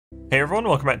Hey everyone,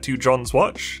 welcome back to John's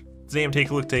Watch. Today I'm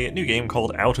taking a look at a new game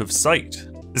called Out of Sight.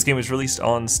 This game was released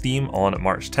on Steam on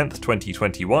March 10th,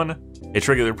 2021. Its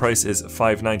regular price is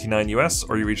 $5.99 US,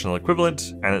 or your regional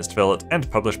equivalent, and it's developed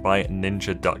and published by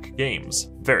Ninja Duck Games.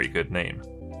 Very good name.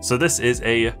 So this is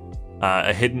a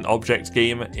hidden object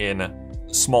game in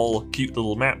small, cute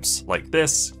little maps like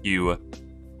this. You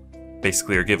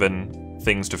basically are given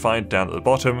things to find down at the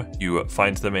bottom. You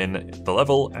find them in the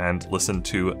level and listen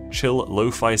to chill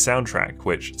lo-fi soundtrack,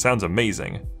 which sounds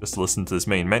amazing just to listen to this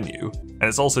main menu. And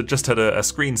it's also just had a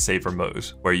screensaver mode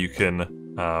where you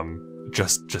can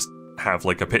just have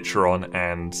like a picture on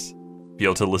and be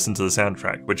able to listen to the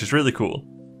soundtrack, which is really cool.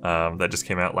 That just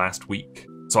came out last week.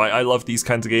 So I love these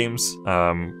kinds of games.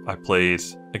 I played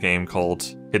a game called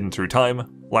Hidden Through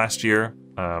Time last year,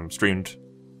 streamed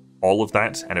all of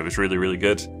that, and it was really, really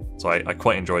good. So I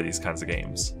quite enjoy these kinds of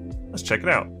games. Let's check it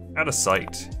out. Out of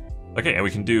Sight. Okay, and we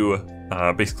can do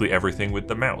basically everything with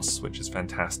the mouse, which is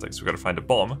fantastic. So we've got to find a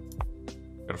bomb,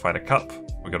 we've got to find a cup,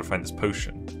 we've got to find this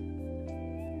potion.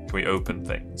 Can we open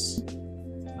things?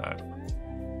 No.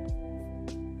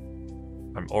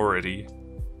 I'm already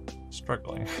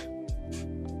struggling.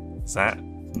 Is that?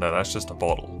 No, that's just a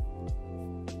bottle.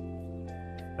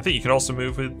 I think you can also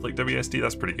move with like WSD,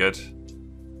 that's pretty good.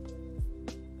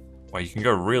 Wow, you can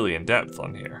go really in depth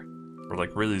on here, or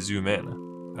like really zoom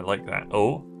in. I like that.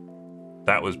 Oh,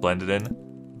 that was blended in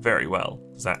very well.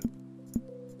 Does that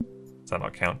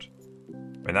not count?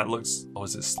 I mean, that looks, oh,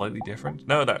 is it slightly different?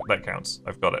 No, that counts.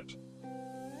 I've got it.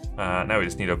 Now we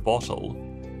just need a bottle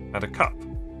and a cup.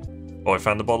 Oh, I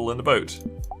found the bottle in the boat.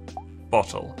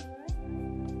 Bottle.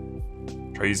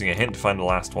 Try using a hint to find the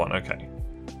last one. Okay.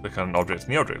 Click on an object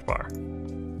in the object bar.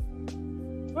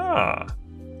 Ah.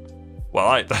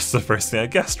 Well, that's the first thing I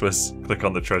guessed was click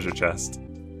on the treasure chest.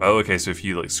 Oh, okay, so if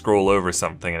you like scroll over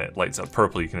something and it lights up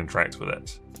purple, you can interact with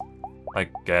it. I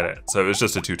get it. So it was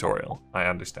just a tutorial. I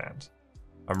understand.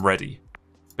 I'm ready.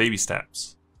 Baby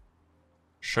steps.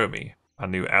 Show me a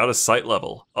new Out of Sight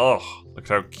level. Oh, look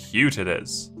how cute it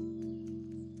is.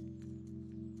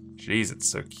 Jeez,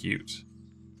 it's so cute.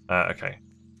 Okay.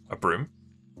 A broom.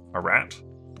 A rat.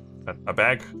 A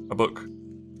bag. A book.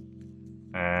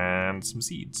 And some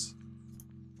seeds.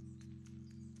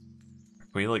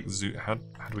 Can we like zoom? How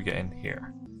do we get in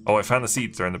here? Oh, I found the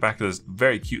seeds. They're in the back of this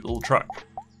very cute little truck.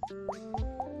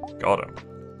 Got him.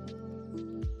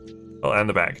 Oh, and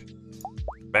the bag.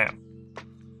 Bam.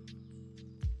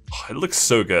 Oh, it looks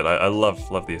so good. I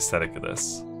love the aesthetic of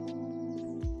this.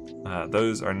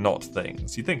 Those are not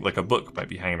things. You think like a book might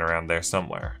be hanging around there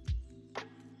somewhere.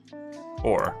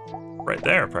 Or right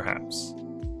there, perhaps.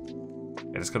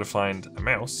 I just gotta find a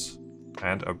mouse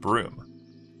and a broom.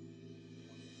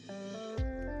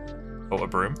 Oh, a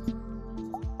broom.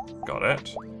 Got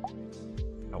it.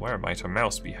 Now where might a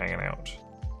mouse be hanging out?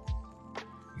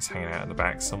 He's hanging out in the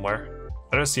back somewhere.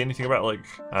 I don't see anything about like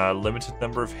a limited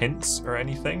number of hints or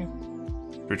anything.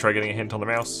 Should we try getting a hint on the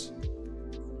mouse?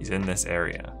 He's in this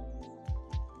area.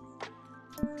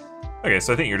 Okay,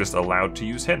 so I think you're just allowed to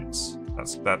use hints.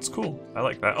 That's cool. I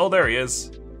like that. Oh, there he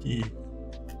is.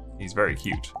 He's very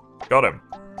cute. Got him.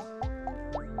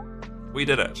 We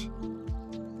did it.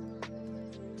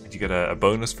 Did you get a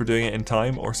bonus for doing it in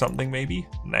time or something maybe?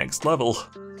 Next level.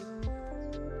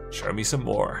 Show me some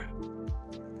more.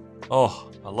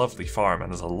 Oh, a lovely farm, and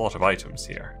there's a lot of items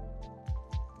here.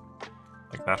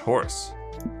 Like that horse.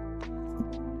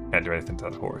 Can't do anything to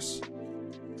that horse.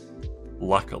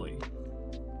 Luckily.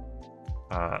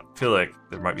 I feel like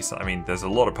there might be some, I mean, there's a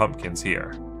lot of pumpkins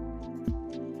here.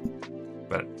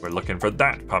 But we're looking for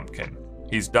that pumpkin.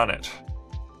 He's done it.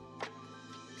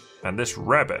 And this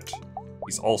rabbit,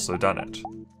 he's also done it.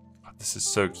 Oh, this is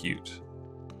so cute.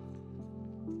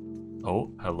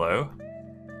 Oh, hello.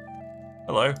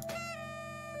 Hello.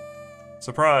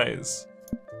 Surprise.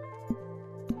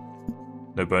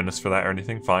 No bonus for that or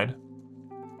anything, fine.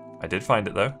 I did find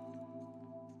it though.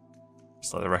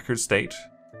 Just let the record state.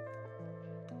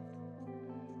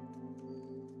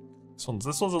 This one's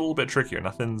a little bit trickier.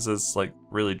 Nothing's as like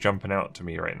really jumping out to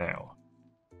me right now.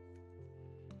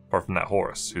 Apart from that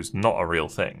horse, who's not a real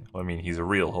thing. Well, I mean, he's a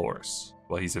real horse.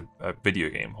 Well, he's a video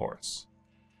game horse.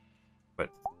 But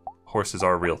horses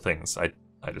are real things. I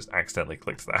just accidentally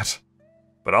clicked that.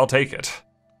 But I'll take it.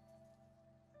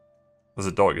 There's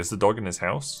a dog. Is the dog in his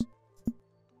house?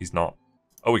 He's not.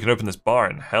 Oh, we can open this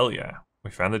barn. Hell yeah.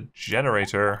 We found the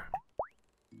generator.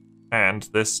 And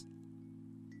this...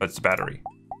 Oh, it's the battery.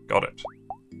 Got it.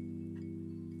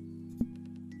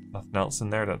 Nothing else in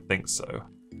there? I don't think so.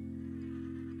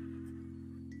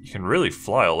 You can really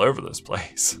fly all over this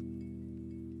place.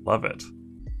 Love it.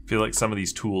 feel like some of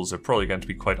these tools are probably going to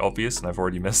be quite obvious and I've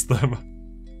already missed them.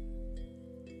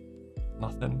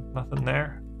 Nothing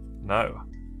there? No.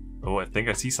 Oh, I think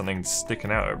I see something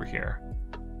sticking out over here.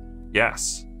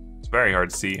 Yes. It's very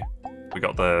hard to see. We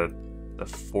got the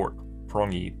fork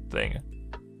prongy thing.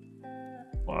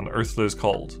 What on earth are those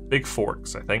called? Big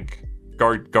forks, I think.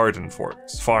 Garden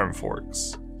forks. Farm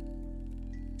forks.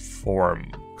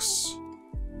 Forks.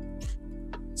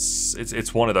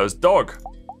 It's one of those. Dog!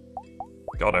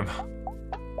 Got him.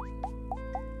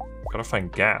 Gotta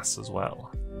find gas as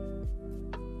well.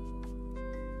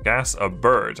 Gas, a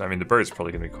bird. I mean, the bird's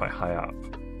probably gonna be quite high up.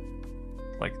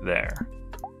 Like there.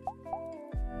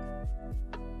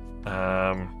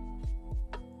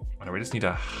 We just need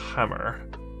a hammer.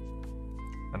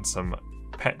 And some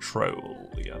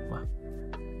petroleum.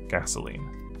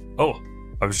 Gasoline. Oh!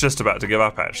 I was just about to give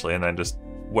up actually, and then just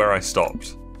where I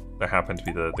stopped, there happened to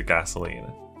be the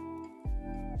gasoline.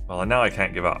 Well, now I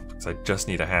can't give up, because I just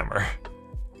need a hammer.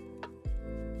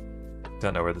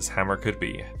 Don't know where this hammer could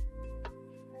be.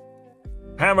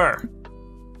 Hammer!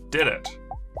 Did it!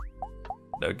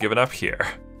 No giving up here.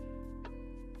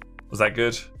 Was that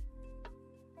good?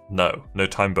 No. No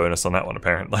time bonus on that one,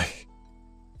 apparently.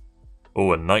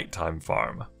 Oh, a nighttime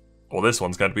farm. Well, this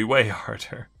one's going to be way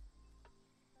harder.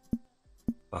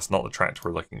 That's not the tractor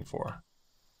we're looking for.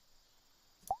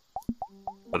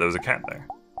 But there was a cat there.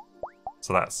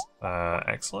 So that's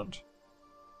excellent.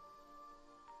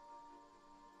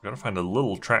 We've got to find a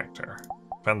little tractor.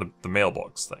 Found the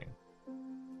mailbox thing.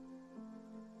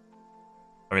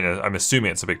 I mean, I'm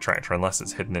assuming it's a big tractor unless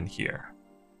it's hidden in here.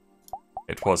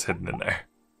 It was hidden in there.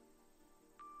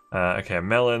 Okay, a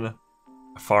melon,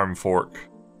 a farm fork,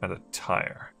 and a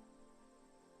tire.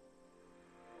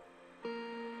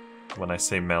 When I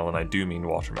say melon, I do mean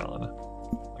watermelon.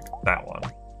 Like that one.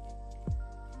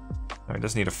 Now, it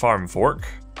does need a farm fork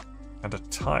and a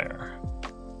tire.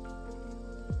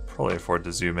 Probably afford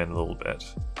to zoom in a little bit.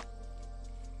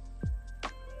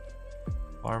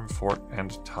 Farm fork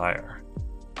and tire.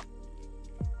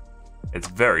 It's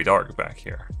very dark back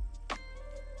here.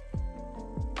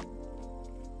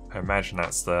 I imagine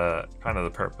that's the kind of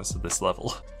the purpose of this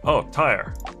level. Oh,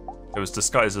 tire. It was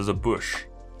disguised as a bush.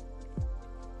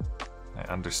 I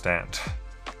understand.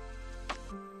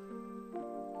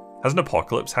 Has an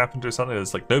apocalypse happened or something?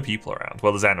 There's like no people around.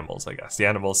 Well, there's animals, I guess. The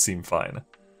animals seem fine.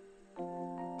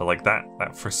 But like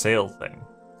that for sale thing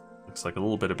looks like a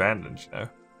little bit abandoned, you know?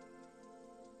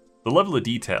 The level of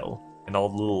detail in all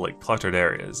the little like cluttered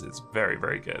areas is very,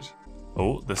 very good.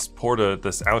 Oh, this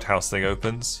outhouse thing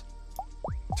opens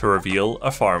to reveal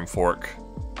a farm fork.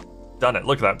 Done it,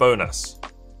 look at that bonus.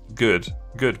 Good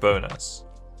bonus.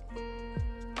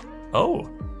 Oh,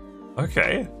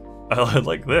 okay. I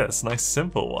like this, nice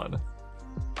simple one.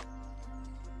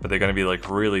 But they're gonna be like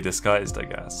really disguised, I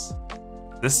guess.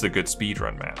 This is a good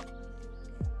speedrun map.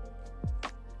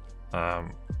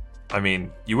 I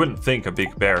mean, you wouldn't think a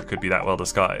big bear could be that well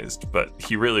disguised, but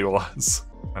he really was.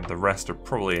 And the rest are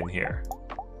probably in here.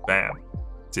 Bam.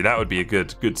 See, that would be a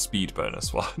good speed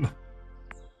bonus one.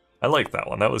 I like that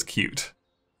one, that was cute.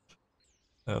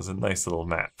 That was a nice little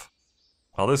map.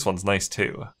 Oh, this one's nice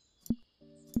too.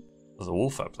 There's a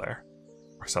wolf up there.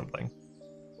 Or something.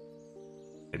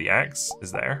 The axe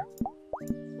is there.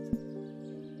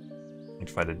 Need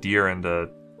to find a deer and a...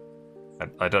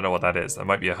 I don't know what that is, that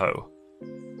might be a hoe.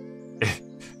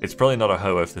 It's probably not a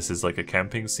hoe if this is like a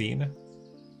camping scene.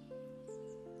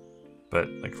 But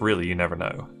like really, you never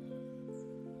know.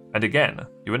 And again,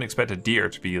 you wouldn't expect a deer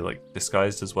to be like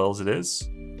disguised as well as it is.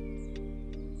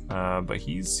 But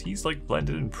he's like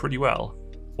blended in pretty well.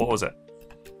 What was it?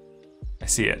 I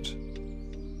see it.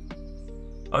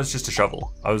 Oh, it's just a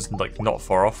shovel. I was like not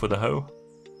far off with a hoe.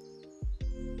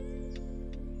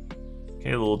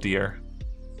 Okay, little deer.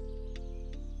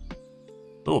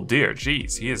 Little deer,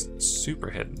 jeez, he is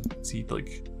super hidden. Is he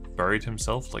like buried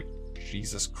himself? Like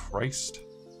Jesus Christ?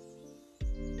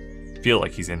 I feel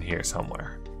like he's in here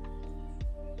somewhere.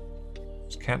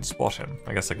 Just can't spot him.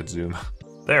 I guess I could zoom.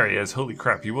 There he is. Holy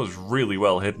crap, he was really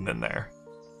well hidden in there.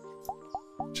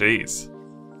 Jeez.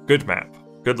 Good map.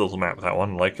 Good little map, that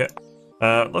one. Like it.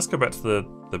 Let's go back to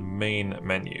the main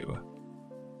menu.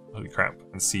 Holy crap.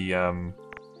 And see, there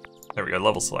we go,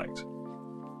 level select.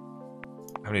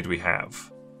 How many do we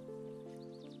have?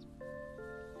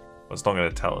 Well, it's not going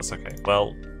to tell us. Okay,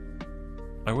 well,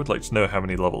 I would like to know how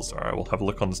many levels there are. I will have a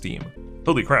look on Steam.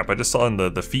 Holy crap, I just saw in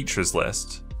the features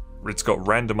list, it's got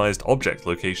randomized object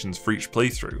locations for each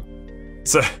playthrough.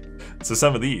 So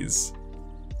some of these,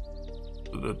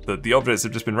 the objects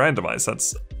have just been randomized.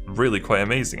 That's really quite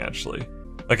amazing, actually.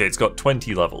 Okay, it's got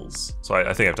 20 levels. So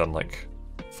I think I've done like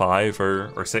 5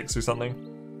 or 6 or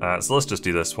something. So let's just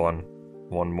do this one.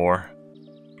 One more.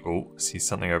 Oh, see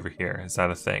something over here. Is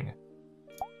that a thing?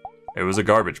 It was a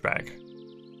garbage bag.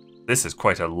 This is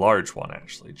quite a large one,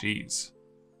 actually. Jeez.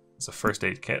 It's a first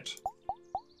aid kit.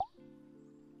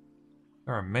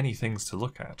 There are many things to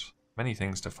look at. Many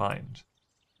things to find.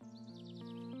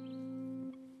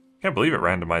 Can't believe it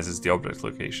randomizes the object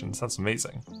locations. That's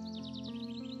amazing.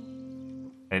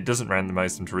 And it doesn't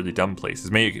randomize them to really dumb places.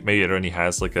 Maybe it only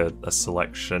has like a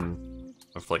selection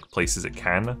of like places it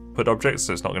can put objects,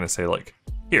 so it's not going to say like,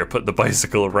 here, put the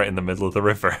bicycle right in the middle of the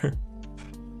river.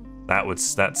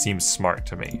 That seems smart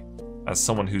to me. As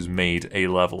someone who's made a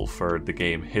level for the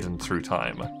game Hidden Through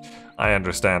Time, I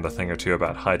understand a thing or two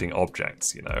about hiding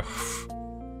objects, you know.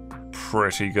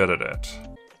 Pretty good at it.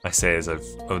 I say as I've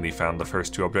only found the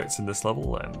first 2 objects in this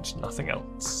level and nothing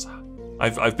else.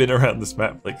 I've been around this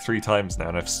map like 3 times now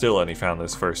and I've still only found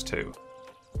those first 2.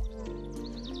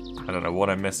 I don't know what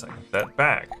I'm missing. That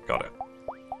bag, got it.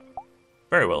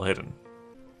 Very well hidden.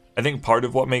 I think part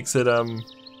of what makes it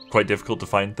quite difficult to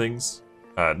find things,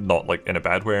 not like in a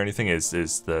bad way or anything, is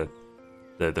the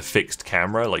fixed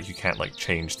camera. Like you can't like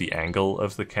change the angle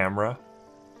of the camera.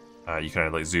 You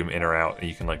can like zoom in or out and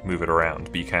you can like move it around,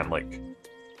 but you can't like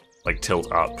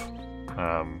tilt up.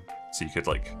 So you could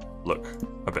like look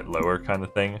a bit lower kind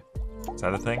of thing. Is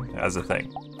that a thing? As a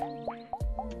thing.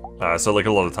 So like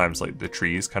a lot of times like the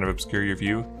trees kind of obscure your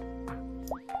view.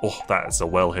 Oh, that is a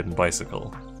well hidden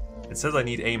bicycle. It says I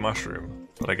need a mushroom,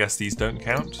 but I guess these don't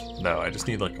count? No, I just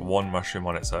need like 1 mushroom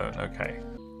on its own, okay.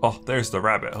 Oh, there's the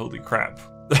rabbit, holy crap.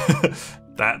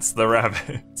 That's the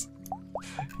rabbit.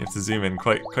 You have to zoom in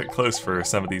quite close for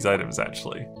some of these items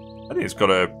actually. I think it's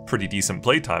got a pretty decent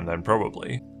playtime then,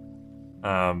 probably.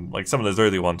 Like some of those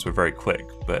early ones were very quick,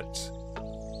 but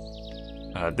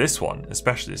this one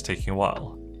especially is taking a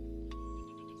while.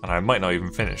 And I might not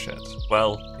even finish it.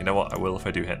 Well, you know what, I will if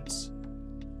I do hints.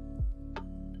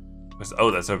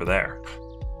 Oh, that's over there.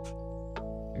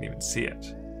 I didn't even see it.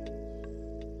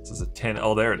 This is a tin.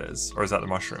 Oh, there it is. Or is that the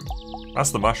mushroom? That's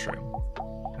the mushroom.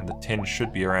 And the tin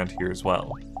should be around here as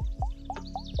well.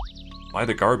 Why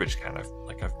the garbage can?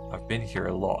 I've been here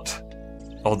a lot.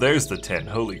 Oh, there's the tin.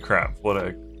 Holy crap. What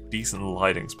a decent little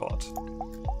hiding spot.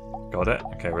 Got it?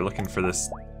 Okay, we're looking for this.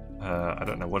 I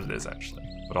don't know what it is actually,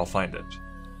 but I'll find it.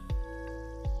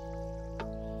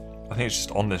 I think it's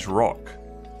just on this rock.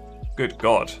 Good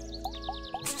God.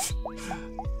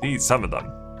 Some of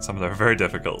them are very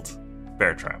difficult.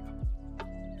 Bear trap.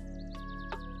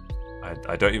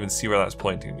 I don't even see where that's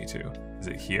pointing me to. Is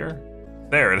it here?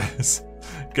 There it is.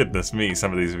 Goodness me,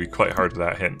 some of these would be quite hard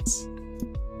without hints.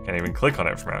 Can't even click on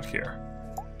it from out here.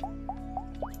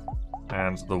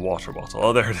 And the water bottle.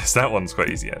 Oh, there it is. That one's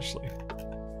quite easy, actually.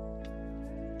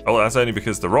 Oh, that's only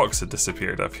because the rocks had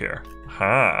disappeared up here.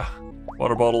 Ha!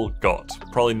 Water bottle, got.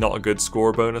 Probably not a good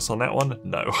score bonus on that one.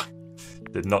 No.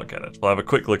 Did not get it. We'll have a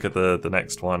quick look at the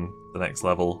next one, the next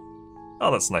level.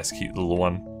 Oh, that's a nice, cute little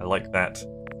one. I like that.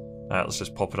 Let's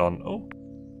just pop it on. Oh,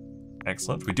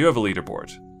 excellent. We do have a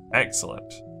leaderboard.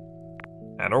 Excellent.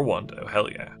 And our Wando, hell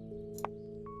yeah.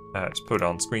 Just put it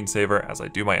on screensaver as I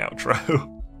do my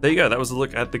outro. There you go, that was a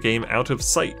look at the game Out of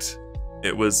Sight.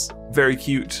 It was very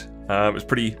cute. It was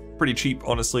pretty cheap,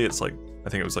 honestly. It's like, I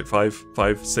think it was like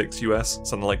 6 US,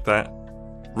 something like that.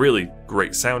 Really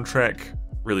great soundtrack.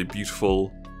 Really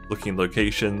beautiful looking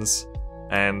locations,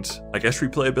 and I guess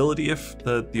replayability if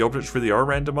the objects really are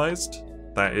randomized.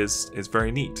 That is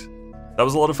very neat. That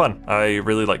was a lot of fun. I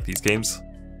really like these games.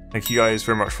 Thank you guys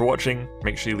very much for watching.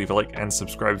 Make sure you leave a like and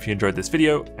subscribe if you enjoyed this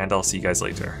video, and I'll see you guys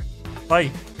later. Bye!